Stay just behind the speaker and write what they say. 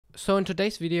So in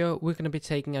today's video, we're going to be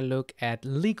taking a look at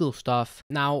legal stuff.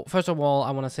 Now, first of all, I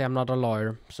want to say I'm not a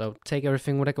lawyer, so take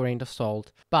everything with a grain of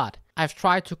salt. But I've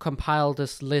tried to compile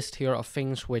this list here of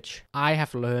things which I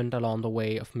have learned along the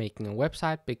way of making a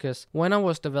website, because when I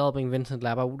was developing Vincent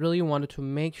Lab, I really wanted to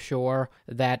make sure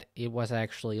that it was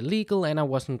actually legal and I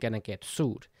wasn't going to get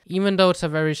sued. Even though it's a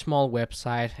very small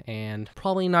website and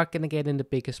probably not going to get in the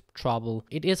biggest trouble,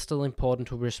 it is still important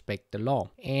to respect the law.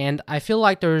 And I feel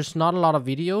like there's not a lot of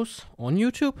videos on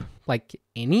YouTube, like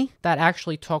any, that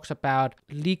actually talks about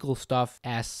legal stuff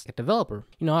as a developer.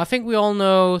 You know, I think we all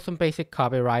know some basic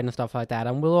copyright and stuff like that,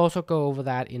 and we'll also go over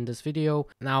that in this video.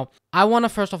 Now, I want to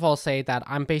first of all say that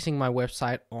I'm basing my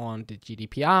website on the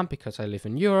GDPR because I live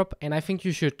in Europe, and I think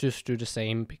you should just do the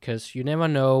same because you never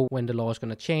know when the law is going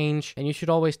to change, and you should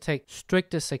always take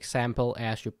strictest example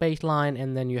as your baseline,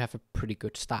 and then you have a pretty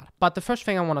good start. But the first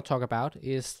thing I want to talk about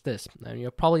is this, and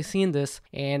you've probably seen this,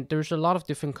 and there's a lot of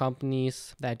different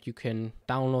companies that you can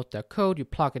download their code, you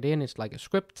plug it in, it's like a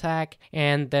script tag,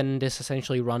 and then this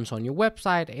essentially runs on your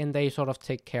website, and they sort of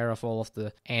take care of all of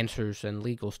the answers and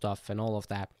legal stuff and all of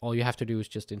that. All you have to do is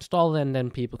just install it, and then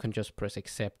people can just press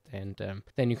accept, and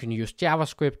then you can use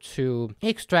JavaScript to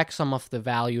extract some of the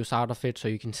values out of it so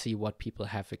you can see what people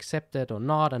have accepted or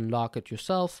not and log it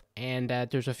yourself. And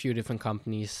there's a few different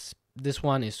companies. This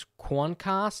one is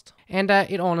Corncast, and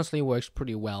it honestly works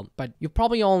pretty well. But you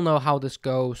probably all know how this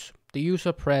goes. The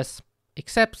user press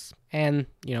accepts, and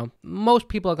you know, most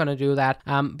people are going to do that,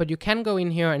 but you can go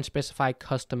in here and specify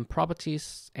custom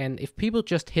properties, and if people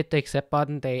just hit the accept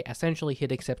button, they essentially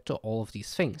hit accept to all of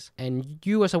these things. And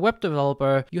you as a web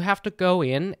developer, you have to go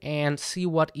in and see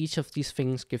what each of these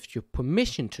things gives you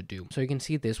permission to do. So you can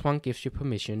see this one gives you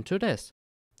permission to this,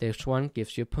 this one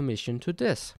gives you permission to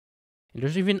this, and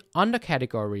there's even under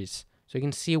categories, so you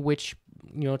can see which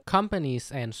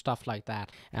companies and stuff like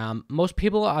that. Most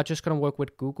people are just going to work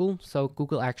with Google, so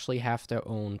Google actually have their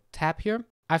own tab here.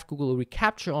 I have Google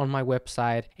Recapture on my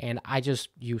website, and I just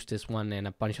use this one and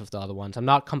a bunch of the other ones. I'm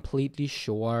not completely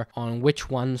sure on which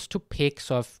ones to pick,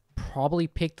 so I've probably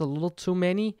picked a little too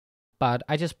many, but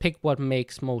I just picked what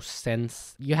makes most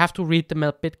sense. You have to read them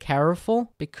a bit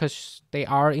careful because they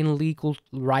are in legal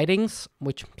writings,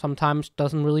 which sometimes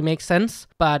doesn't really make sense,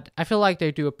 but I feel like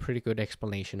they do a pretty good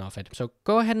explanation of it. So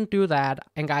go ahead and do that.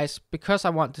 And guys, because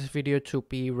I want this video to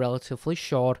be relatively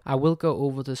short, I will go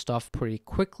over this stuff pretty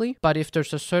quickly, but if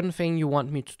there's a certain thing you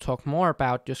want me to talk more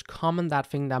about, just comment that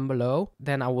thing down below.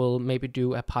 Then I will maybe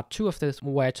do a part 2 of this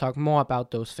where I talk more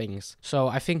about those things. So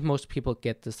I think most people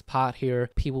get this part here.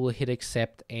 People will hit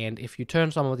accept, and if you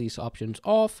turn some of these options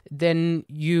off, then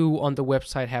you on the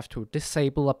website have to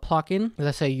disable a plugin.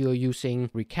 Let's say you're using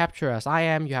Recapture as I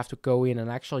am, you have to go in and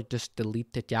actually just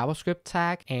delete the JavaScript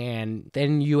tag, and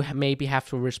then you maybe have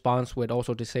to respond with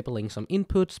also disabling some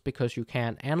inputs because you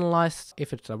can't analyze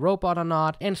if it's a robot or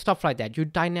not and stuff like that. You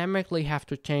dynamically have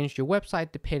to change your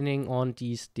website depending on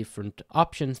these different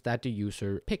options that the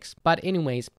user picks. But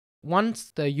anyways,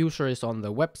 once the user is on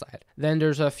the website, then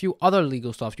there's a few other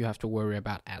legal stuff you have to worry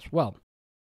about as well.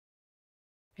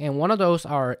 And one of those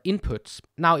are inputs.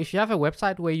 Now, if you have a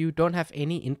website where you don't have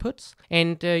any inputs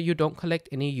and you don't collect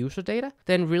any user data,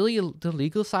 then really the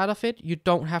legal side of it, you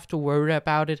don't have to worry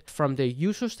about it from the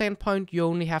user standpoint. You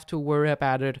only have to worry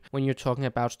about it when you're talking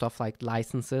about stuff like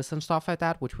licenses and stuff like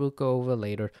that, which we'll go over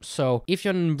later. So if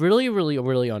you're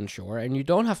really unsure and you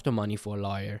don't have the money for a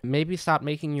lawyer, maybe start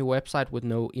making your website with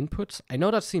no inputs. I know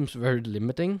that seems very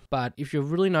limiting, but if you're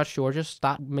really not sure, just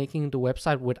start making the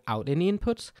website without any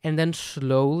inputs, and then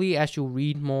slowly as you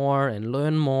read more and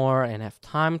learn more and have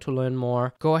time to learn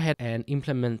more, go ahead and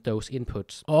implement those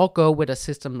inputs. Or go with a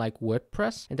system like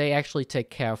WordPress, and they actually take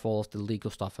care of all of the legal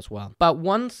stuff as well. But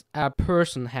once a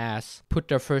person has put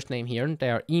their first name here and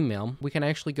their email, we can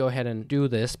actually go ahead and do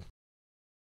this.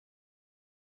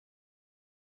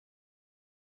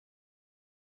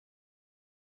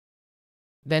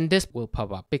 Then this will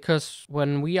pop up, because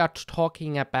when we are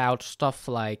talking about stuff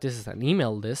like this is an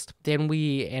email list, then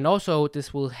and also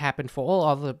this will happen for all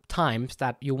other times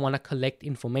that you want to collect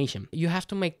information. You have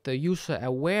to make the user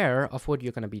aware of what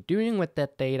you're going to be doing with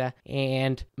that data,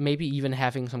 and maybe even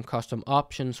having some custom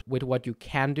options with what you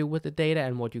can do with the data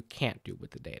and what you can't do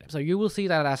with the data. So you will see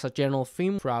that as a general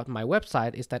theme throughout my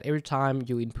website is that every time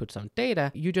you input some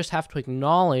data, you just have to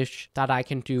acknowledge that I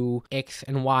can do X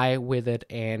and Y with it,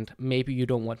 and maybe you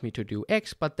don't want me to do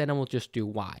X, but then I will just do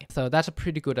Y. So that's a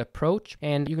pretty good approach.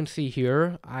 And you can see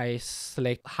here, I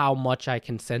select how much I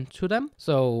can send to them.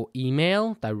 So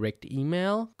email, direct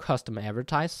email, custom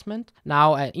advertisement.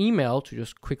 Now an email, to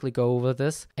just quickly go over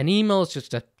this, an email is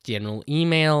just a general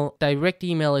email. Direct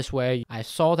email is where I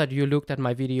saw that you looked at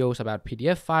my videos about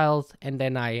PDF files, and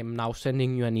then I am now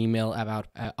sending you an email about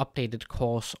an updated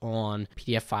course on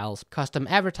PDF files. Custom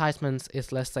advertisements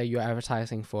is, let's say you're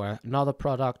advertising for another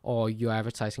product or you're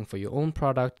advertising for your own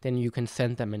product, then you can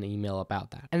send them an email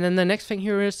about that. And then the next thing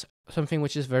here is something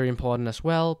which is very important as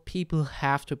well. People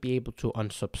have to be able to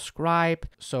unsubscribe.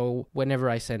 So whenever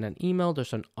I send an email,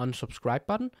 there's an unsubscribe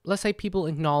button. Let's say people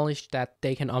acknowledge that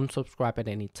they can unsubscribe at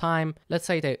any time. Let's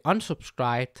say they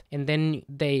unsubscribed and then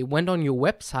they went on your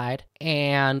website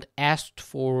and asked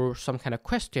for some kind of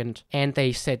question and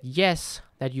they said yes,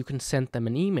 that you can send them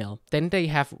an email. Then they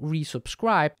have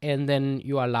resubscribed and then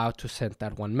you are allowed to send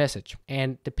that one message.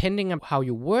 And depending on how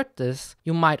you word this,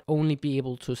 you might only be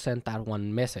able to send that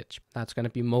one message. That's going to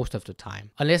be most of the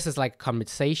time. Unless it's like a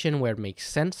conversation where it makes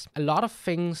sense. A lot of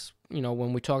things,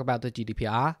 when we talk about the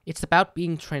GDPR, it's about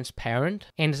being transparent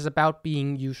and it's about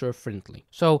being user friendly.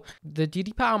 So the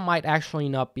GDPR might actually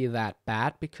not be that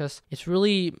bad because it's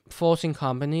really forcing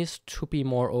companies to be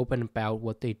more open about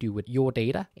what they do with your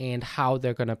data and how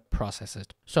they're going to process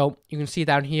it. So you can see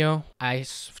down here, I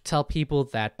tell people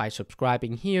that by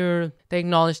subscribing here, they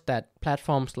acknowledge that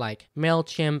platforms like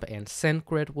MailChimp and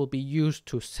SendGrid will be used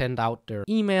to send out their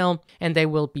email, and they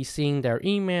will be seeing their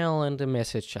email and the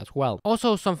message as well.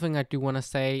 Also, something I do want to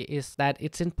say is that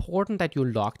it's important that you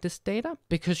log this data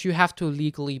because you have to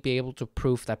legally be able to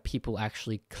prove that people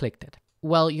actually clicked it.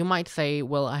 Well, you might say,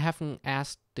 well, I haven't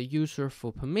asked the user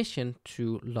for permission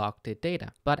to log the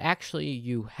data, but actually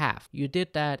you have. You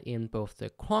did that in both the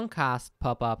Chromecast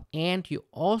pop-up and you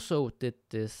also did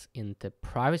this in the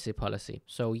privacy policy.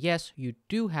 So yes, you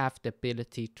do have the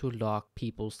ability to log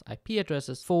people's IP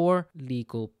addresses for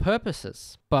legal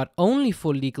purposes, but only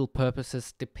for legal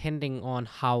purposes depending on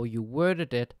how you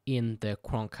worded it in the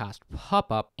Chromecast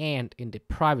pop-up and in the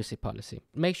privacy policy.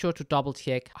 Make sure to double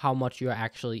check how much you're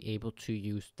actually able to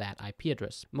use that IP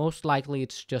address. Most likely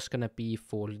it's just going to be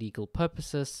for legal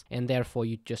purposes and therefore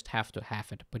you just have to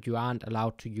have it, but you aren't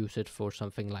allowed to use it for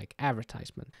something like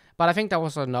advertisement. But I think that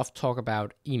was enough talk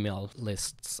about email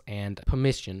lists and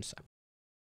permissions.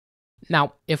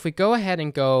 Now, if we go ahead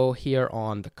and go here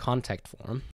on the contact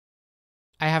form,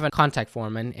 I have a contact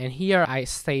form and here I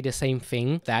say the same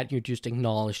thing, that you just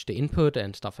acknowledge the input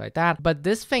and stuff like that. But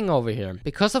this thing over here,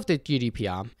 because of the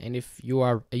GDPR, and if you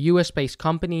are a US-based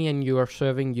company and you are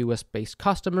serving US-based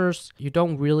customers, you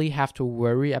don't really have to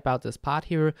worry about this part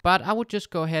here. But I would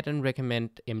just go ahead and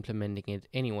recommend implementing it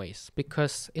anyways,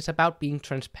 because it's about being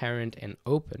transparent and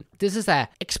open. This is a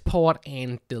export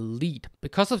and delete.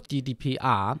 Because of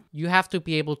GDPR, you have to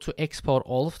be able to export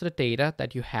all of the data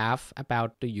that you have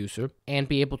about the user and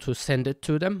be able to send it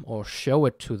to them or show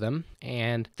it to them,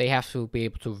 and they have to be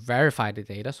able to verify the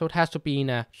data. So it has to be in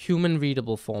a human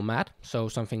readable format, so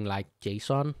something like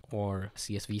JSON or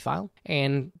CSV file,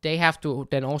 and they have to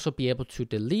then also be able to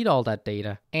delete all that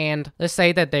data. And let's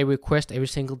say that they request every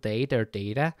single day their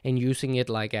data and using it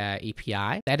like a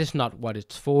API. That is not what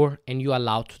it's for, and you are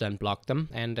allowed to then block them.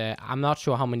 And I'm not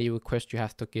sure how many requests you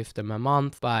have to give them a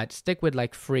month, but stick with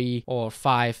like 3 or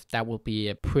 5. That will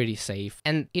be pretty safe.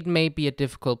 And it may be a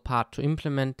difficult part to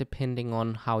implement depending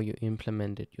on how you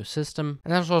implemented your system.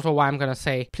 And that's also why I'm going to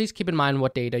say, please keep in mind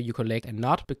what data you collect and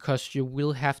not, because you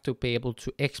will have to be able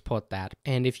to export that.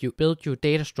 And if you build your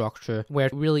data structure where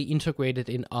it's really integrated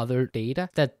in other data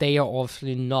that they are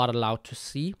obviously not allowed to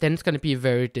see, then it's going to be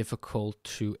very difficult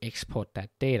to export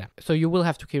that data. So you will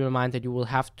have to keep in mind that you will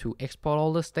have to export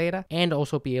all this data and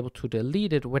also be able to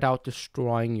delete it without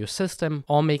destroying your system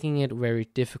or making it very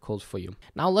difficult for you.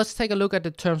 Now let's take a look at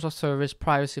the terms of service,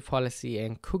 privacy policy,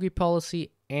 and cookie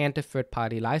policy, and the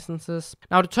third-party licenses.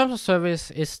 Now the terms of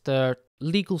service is the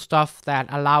legal stuff that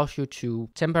allows you to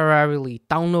temporarily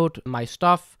download my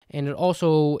stuff, and it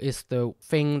also is the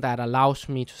thing that allows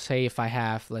me to say if I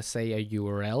have, let's say, a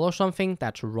URL or something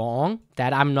that's wrong,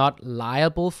 that I'm not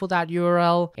liable for that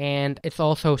URL. And it's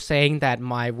also saying that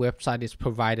my website is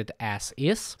provided as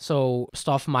is, so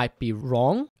stuff might be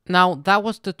wrong. Now that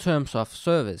was the terms of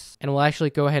service, and we'll actually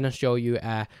go ahead and show you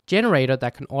a generator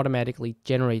that can automatically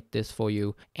generate this for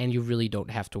you, and you really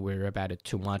don't have to worry about it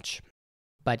too much.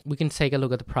 But we can take a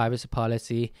look at the privacy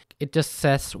policy. It just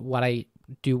says what I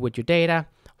do with your data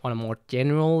on a more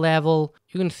general level.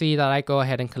 You can see that I go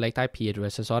ahead and collect IP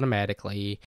addresses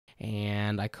automatically,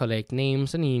 and I collect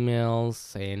names and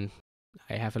emails, and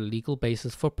I have a legal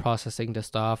basis for processing the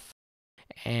stuff,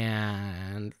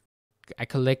 and I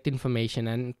collect information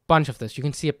and a bunch of this. You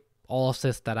can see all of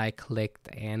this that I collect,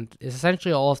 and it's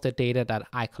essentially all of the data that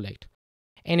I collect.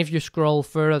 And if you scroll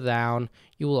further down,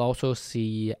 you will also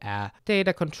see a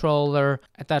data controller.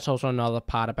 That's also another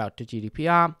part about the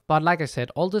GDPR. But like I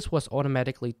said, all this was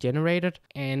automatically generated,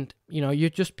 and you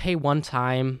just pay one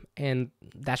time and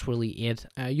that's really it.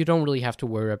 You don't really have to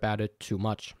worry about it too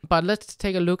much. But let's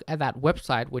take a look at that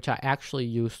website, which I actually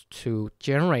used to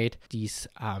generate these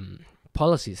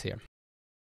policies here.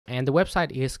 And the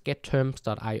website is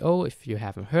getterms.io if you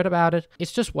haven't heard about it.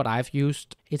 It's just what I've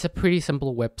used. It's a pretty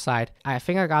simple website. I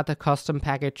think I got the custom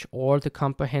package or the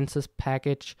comprehensive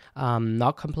package.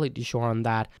 Not completely sure on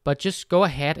that. But just go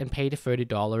ahead and pay the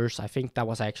 $30. I think that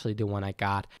was actually the one I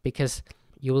got, because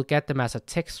you will get them as a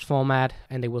text format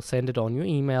and they will send it on your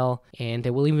email, and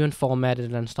they will even format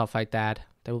it and stuff like that.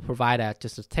 They will provide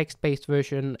just a text-based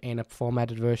version and a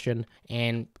formatted version,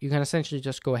 and you can essentially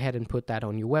just go ahead and put that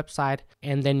on your website,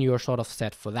 and then you're sort of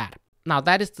set for that. Now,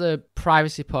 that is the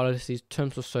privacy policies,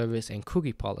 terms of service, and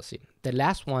cookie policy. The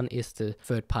last one is the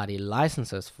third-party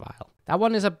licenses file. That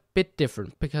one is a bit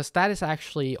different, because that is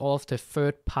actually all of the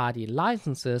third-party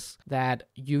licenses that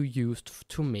you used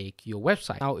to make your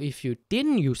website. Now, if you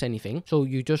didn't use anything, so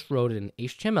you just wrote it in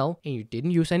HTML and you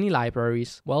didn't use any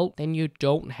libraries, well, then you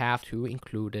don't have to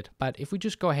include it. But if we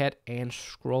just go ahead and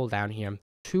scroll down here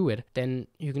to it, then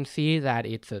you can see that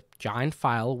it's a giant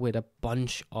file with a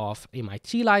bunch of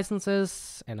MIT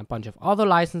licenses and a bunch of other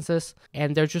licenses,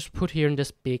 and they're just put here in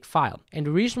this big file. And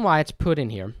the reason why it's put in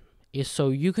here is so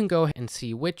you can go and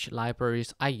see which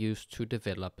libraries I used to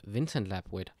develop Vincent Lab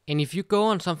with. And if you go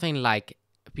on something like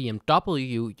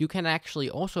BMW, you can actually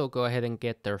also go ahead and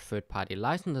get their third-party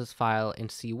licenses file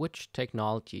and see which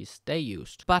technologies they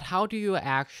used. But how do you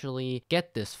actually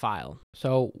get this file?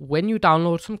 So when you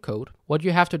download some code, what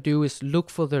you have to do is look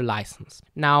for their license.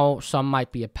 Now, some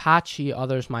might be Apache,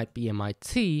 others might be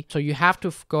MIT. So you have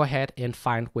to go ahead and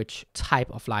find which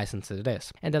type of license it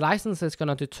is. And the license is going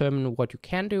to determine what you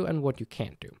can do and what you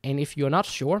can't do. And if you're not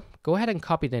sure, go ahead and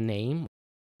copy the name.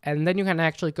 And then you can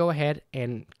actually go ahead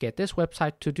and get this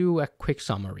website to do a quick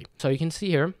summary. So you can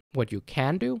see here what you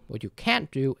can do, what you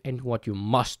can't do, and what you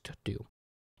must do.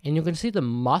 And you can see the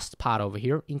must part over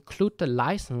here include the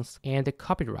license and the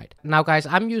copyright. Now guys,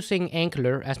 I'm using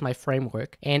Angular as my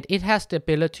framework, and it has the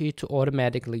ability to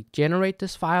automatically generate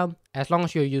this file as long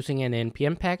as you're using an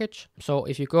NPM package. So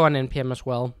if you go on NPM as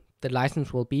well, the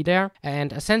license will be there,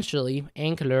 and essentially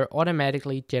Angular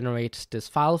automatically generates this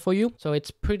file for you. So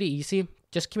it's pretty easy.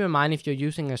 Just keep in mind, if you're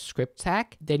using a script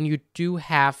tag, then you do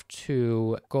have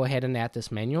to go ahead and add this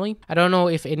manually. I don't know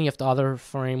if any of the other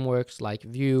frameworks like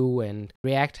Vue and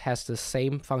React has the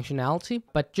same functionality,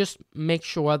 but just make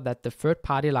sure that the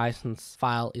third-party license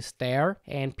file is there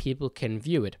and people can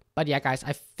view it. But yeah, guys,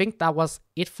 I think that was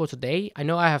it for today. I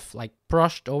know I have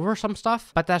brushed over some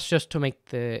stuff, but that's just to make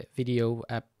the video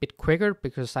a bit quicker,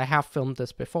 because I have filmed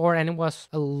this before and it was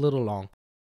a little long.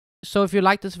 So if you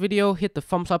like this video, hit the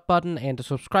thumbs up button and the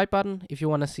subscribe button. If you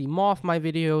want to see more of my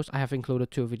videos, I have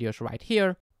included 2 videos right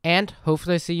here. And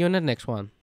hopefully see you in the next one.